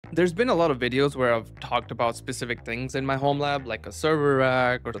There's been a lot of videos where I've talked about specific things in my home lab, like a server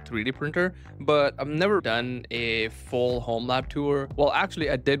rack or a 3D printer, but I've never done a full home lab tour. Well, actually,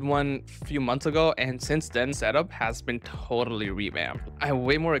 I did one a few months ago, and since then, setup has been totally revamped. I have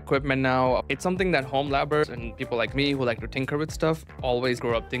way more equipment now. It's something that home labbers and people like me who like to tinker with stuff always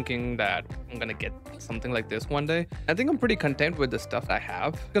grow up thinking that I'm gonna get something like this one day. I think I'm pretty content with the stuff I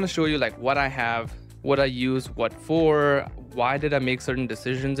have. I'm gonna show you like what I have, what I use what for, why did I make certain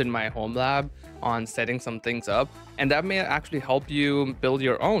decisions in my home lab on setting some things up, and that may actually help you build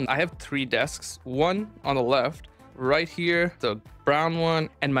your own. I have 3 desks, one on the left, right here, the brown one,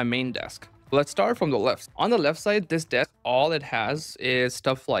 and my main desk. Let's start from the left. On the left side, this desk, all it has is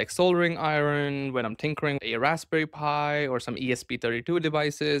stuff like soldering iron, when I'm tinkering, a Raspberry Pi or some ESP32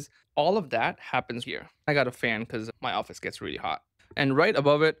 devices. All of that happens here. I got a fan because my office gets really hot. And right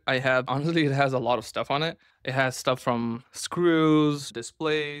above it, I have, honestly, it has a lot of stuff on it. It has stuff from screws,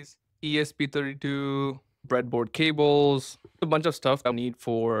 displays, ESP32, breadboard cables, a bunch of stuff I need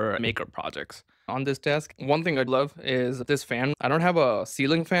for maker projects. On this desk, one thing I love is this fan. I don't have a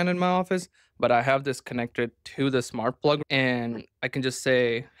ceiling fan in my office, but I have this connected to the smart plug, and I can just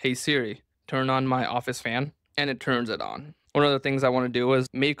say, "Hey Siri, turn on my office fan," and it turns it on. One of the things I want to do is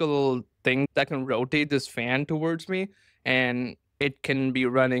make a little thing that can rotate this fan towards me, and it can be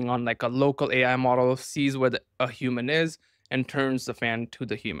running on like a local AI model, sees where a human is, and turns the fan to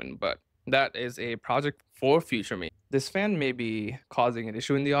the human. But that is a project for future me. This fan may be causing an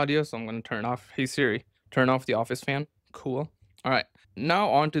issue in the audio, so I'm going to turn off. Hey Siri, turn off the office fan. Cool. All right. Now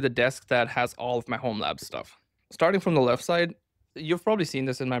on to the desk that has all of my home lab stuff. Starting from the left side, you've probably seen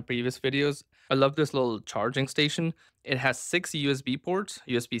this in my previous videos. I love this little charging station. It has 6 USB ports,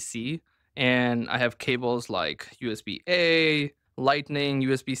 USB-C, and I have cables like USB-A, Lightning,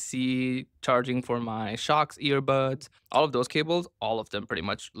 USB-C, charging for my Shocks earbuds. All of those cables, all of them pretty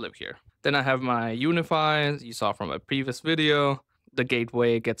much live here. Then I have my Unify, you saw from a previous video. The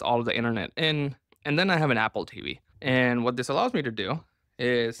gateway gets all of the internet in. And then I have an Apple TV. And what this allows me to do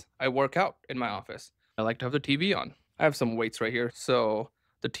is I work out in my office. I like to have the TV on. I have some weights right here. So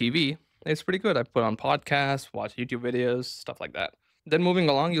the TV is pretty good. I put on podcasts, watch YouTube videos, stuff like that. Then moving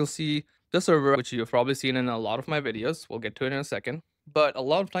along, you'll see the server, which you've probably seen in a lot of my videos. We'll get to it in a second. But a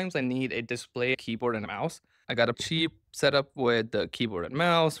lot of times I need a display, keyboard, and a mouse. I got a cheap setup with the keyboard and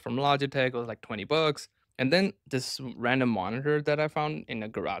mouse from Logitech. It was like 20 bucks. And then this random monitor that I found in a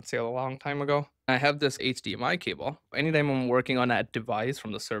garage sale a long time ago. I have this HDMI cable. Anytime I'm working on that device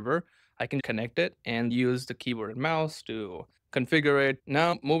from the server, I can connect it and use the keyboard and mouse to configure it.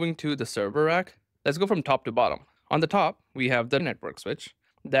 Now moving to the server rack, let's go from top to bottom. On the top, we have the network switch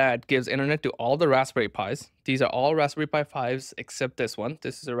that gives internet to all the Raspberry Pis. These are all Raspberry Pi 5s except this one.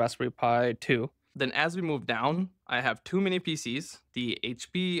 This is a Raspberry Pi 2. Then as we move down, I have 2 mini PCs, the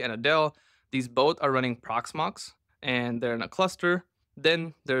HP and a Dell. These both are running Proxmox and they're in a cluster.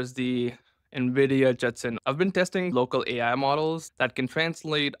 Then there's the NVIDIA Jetson. I've been testing local AI models that can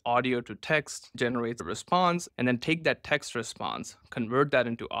translate audio to text, generate a response, and then take that text response, convert that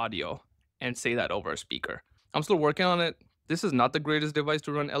into audio, and say that over a speaker. I'm still working on it. This is not the greatest device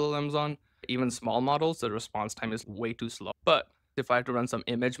to run LLMs on. Even small models, the response time is way too slow. But if I have to run some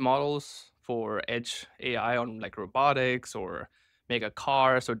image models for edge AI on like robotics or make a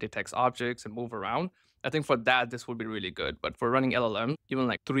car so it detects objects and move around, I think for that, this would be really good. But for running LLM, even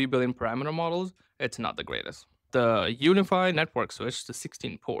like 3 billion parameter models, it's not the greatest. The Unified network switch, the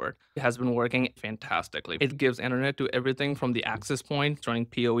 16 port, has been working fantastically. It gives internet to everything from the access point, running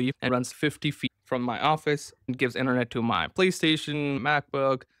PoE, and runs 50 feet from my office. It gives internet to my PlayStation,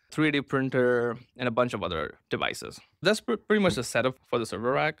 MacBook, 3D printer, and a bunch of other devices. That's pretty much the setup for the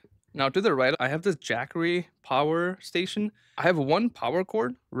server rack. Now to the right, I have this Jackery power station. I have one power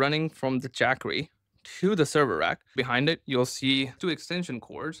cord running from the Jackery to the server rack. Behind it, you'll see 2 extension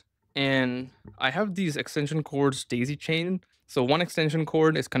cords. And I have these extension cords daisy chained. So one extension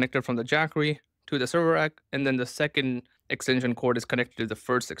cord is connected from the Jackery to the server rack, and then the second extension cord is connected to the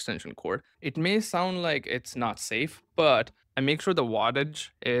first extension cord. It may sound like it's not safe, but I make sure the wattage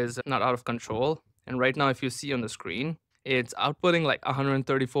is not out of control. And right now, if you see on the screen, it's outputting like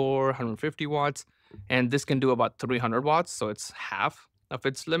 134, 150 watts, and this can do about 300 watts. So it's half of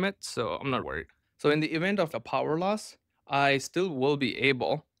its limit. So I'm not worried. So in the event of a power loss, I still will be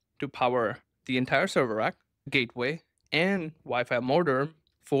able to power the entire server rack, gateway, and Wi-Fi modem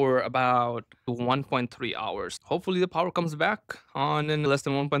for about 1.3 hours. Hopefully the power comes back on in less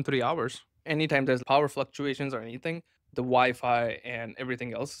than 1.3 hours. Anytime there's power fluctuations or anything, the Wi-Fi and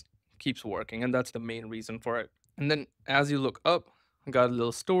everything else keeps working, and that's the main reason for it. And then as you look up, I got a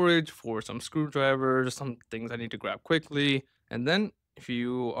little storage for some screwdrivers, some things I need to grab quickly. And then If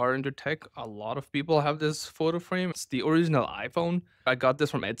you are into tech, a lot of people have this photo frame. It's the original iPhone. I got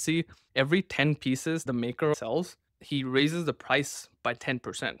this from Etsy. Every 10 pieces the maker sells, he raises the price by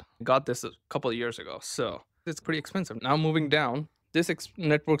 10%. I got this a couple of years ago, so it's pretty expensive. Now moving down, this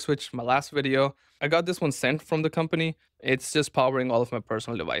network switch, my last video, I got this one sent from the company. It's just powering all of my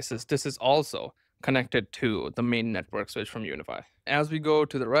personal devices. This is also connected to the main network switch from Unify. As we go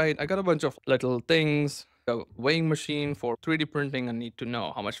to the right, I got a bunch of little things. A weighing machine for 3D printing. I need to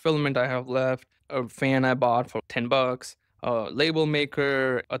know how much filament I have left. A fan I bought for $10. A label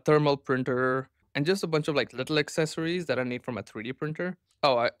maker, a thermal printer, and just a bunch of like little accessories that I need from a 3D printer.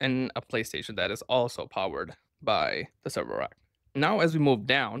 Oh, and a PlayStation that is also powered by the server rack. Now, as we move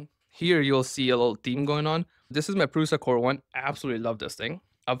down, here you'll see a little theme going on. This is my Prusa Core 1. Absolutely love this thing.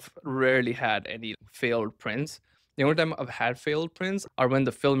 I've rarely had any failed prints. The only time I've had failed prints are when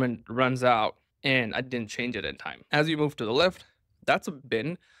the filament runs out and I didn't change it in time. As you move to the left, that's a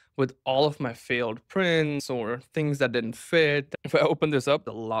bin with all of my failed prints or things that didn't fit. If I open this up,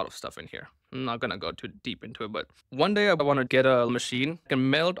 a lot of stuff in here. I'm not gonna go too deep into it, but one day I want to get a machine that can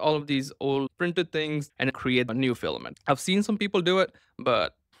melt all of these old printed things and create a new filament. I've seen some people do it,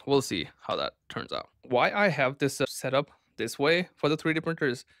 but we'll see how that turns out. Why I have this set up this way for the 3D printer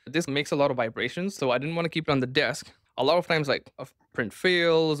is this makes a lot of vibrations, so I didn't want to keep it on the desk. A lot of times, like a print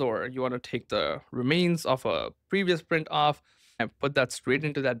fails or you want to take the remains of a previous print off and put that straight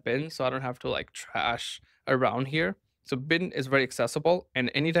into that bin so I don't have to like trash around here. So bin is very accessible, and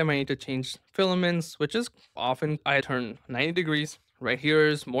anytime I need to change filaments, which is often, I turn 90 degrees. Right here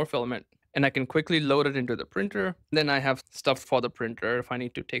is more filament, and I can quickly load it into the printer. Then I have stuff for the printer if I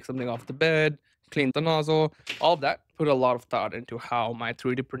need to take something off the bed, clean the nozzle, all of that. Put a lot of thought into how my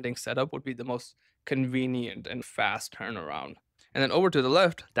 3D printing setup would be the most convenient and fast turnaround. And then over to the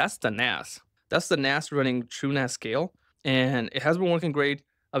left, that's the NAS. That's the NAS running TrueNAS scale, and it has been working great.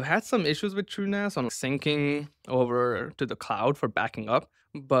 I've had some issues with TrueNAS on syncing over to the cloud for backing up,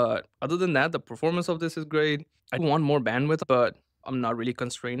 but other than that, the performance of this is great. I want more bandwidth, but I'm not really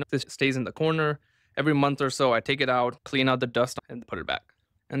constrained. This stays in the corner. Every month or so, I take it out, clean out the dust, and put it back.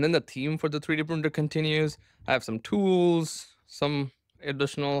 And then the theme for the 3D printer continues. I have some tools, some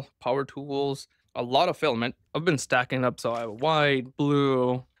additional power tools, a lot of filament. I've been stacking up, so I have white,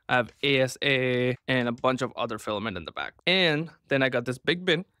 blue, I have ASA, and a bunch of other filament in the back. And then I got this big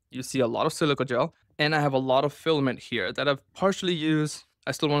bin. You see a lot of silica gel, and I have a lot of filament here that I've partially used.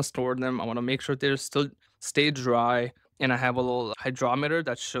 I still want to store them. I want to make sure they still stay dry. And I have a little hydrometer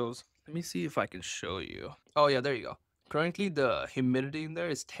that shows. Let me see if I can show you. Oh yeah, there you go. Currently, the humidity in there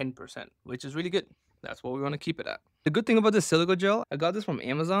is 10%, which is really good. That's what we want to keep it at. The good thing about this silica gel, I got this from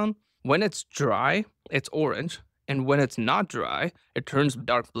Amazon. When it's dry, it's orange. And when it's not dry, it turns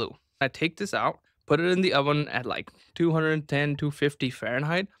dark blue. I take this out, put it in the oven at like 210, 250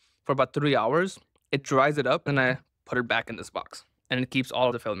 Fahrenheit for about 3 hours. It dries it up, and I put it back in this box. And it keeps all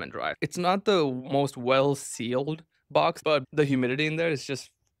of the filament dry. It's not the most well-sealed box, but the humidity in there is just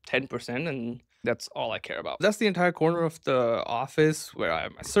 10%, and that's all I care about. That's the entire corner of the office where I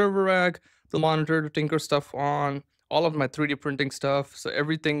have my server rack, the monitor to tinker stuff on, all of my 3D printing stuff. So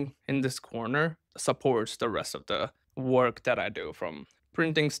everything in this corner supports the rest of the work that I do, from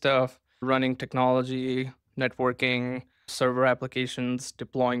printing stuff, running technology, networking, server applications,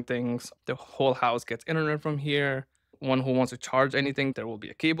 deploying things. The whole house gets internet from here. One who wants to charge anything, there will be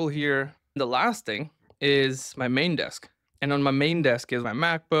a cable here. The last thing is my main desk. And on my main desk is my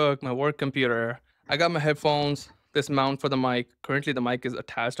MacBook, my work computer. I got my headphones, this mount for the mic. Currently, the mic is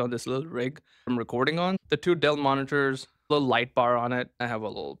attached on this little rig I'm recording on. The 2 Dell monitors, little light bar on it. I have a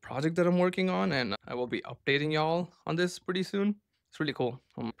little project that I'm working on, and I will be updating y'all on this pretty soon. It's really cool.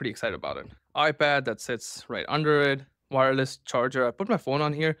 I'm pretty excited about it. iPad that sits right under it. Wireless charger. I put my phone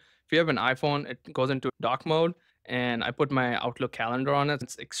on here. If you have an iPhone, it goes into dock mode, and I put my Outlook calendar on it.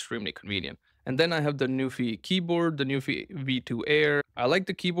 It's extremely convenient. And then I have the Newfie keyboard, the Newfie V2 Air. I like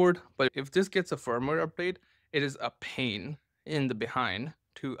the keyboard, but if this gets a firmware update, it is a pain in the behind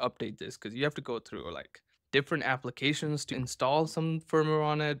to update this, because you have to go through like different applications to install some firmware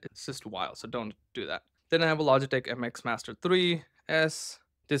on it. It's just wild, so don't do that. Then I have a Logitech MX Master 3S.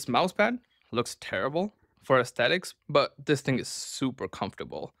 This mouse pad looks terrible for aesthetics, but this thing is super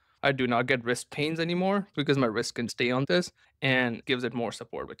comfortable. I do not get wrist pains anymore because my wrist can stay on this, and gives it more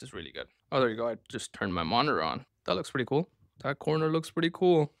support, which is really good. Oh, there you go. I just turned my monitor on. That looks pretty cool. That corner looks pretty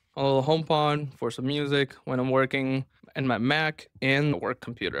cool. A little HomePod for some music when I'm working, and my Mac and the work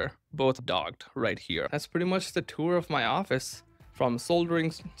computer, both docked right here. That's pretty much the tour of my office, from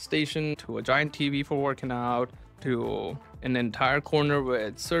soldering station to a giant TV for working out to an entire corner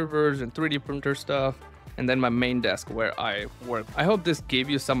with servers and 3D printer stuff. and then my main desk where I work. I hope this gave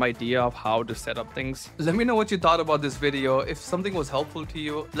you some idea of how to set up things. Let me know what you thought about this video. If something was helpful to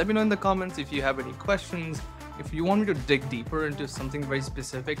you, let me know in the comments. If you have any questions, if you want me to dig deeper into something very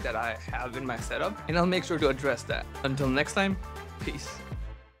specific that I have in my setup, and I'll make sure to address that. Until next time, peace.